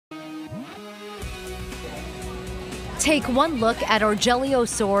Take one look at Orgelio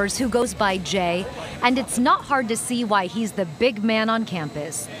Soares, who goes by Jay, and it's not hard to see why he's the big man on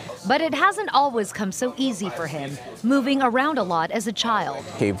campus. But it hasn't always come so easy for him, moving around a lot as a child.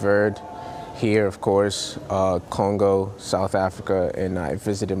 Cape Verde, here of course, Congo, South Africa, and I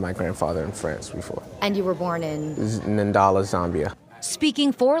visited my grandfather in France before. And you were born in? Ndala, Zambia.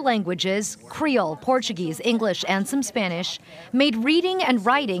 Speaking 4 languages, Creole, Portuguese, English, and some Spanish, made reading and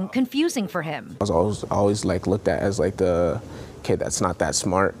writing confusing for him. I was always like looked at as like the kid that's not that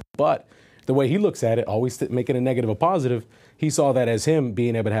smart. But the way he looks at it, always making a negative a positive, he saw that as him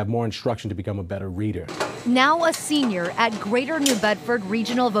being able to have more instruction to become a better reader. Now a senior at Greater New Bedford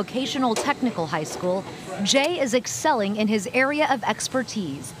Regional Vocational Technical High School, Jay is excelling in his area of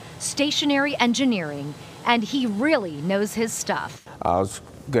expertise, stationary engineering, and he really knows his stuff. I was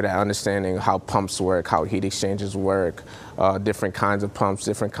good at understanding how pumps work, how heat exchangers work, different kinds of pumps,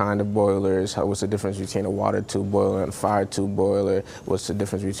 different kind of boilers, what's the difference between a water tube boiler and a fire tube boiler, what's the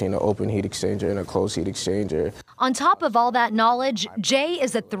difference between an open heat exchanger and a closed heat exchanger. On top of all that knowledge, Jay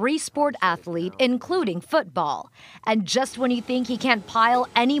is a 3-sport athlete, including football. And just when you think he can't pile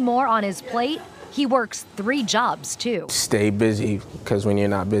any more on his plate, he works 3 jobs too. Stay busy, because when you're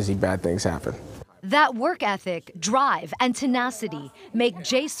not busy, bad things happen. That work ethic, drive, and tenacity make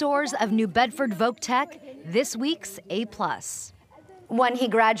Jay Soares of New Bedford Voc-Tech this week's A+. When he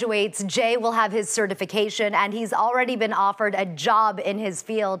graduates, Jay will have his certification, and he's already been offered a job in his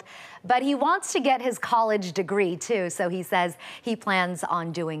field. But he wants to get his college degree, too, so he says he plans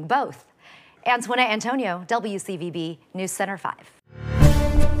on doing both. Antoinette Antonio, WCVB News Center 5.